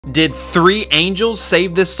Did 3 angels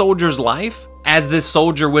save this soldier's life? As this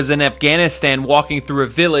soldier was in Afghanistan walking through a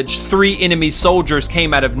village, 3 enemy soldiers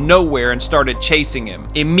came out of nowhere and started chasing him.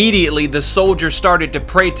 Immediately, the soldier started to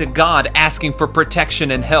pray to God, asking for protection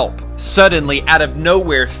and help. Suddenly, out of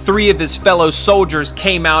nowhere, 3 of his fellow soldiers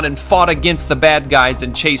came out and fought against the bad guys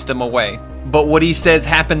and chased him away. But what he says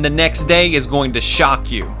happened the next day is going to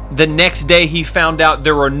shock you. The next day he found out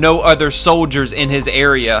there were no other soldiers in his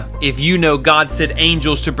area. If you know God sent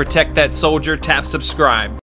angels to protect that soldier, tap subscribe.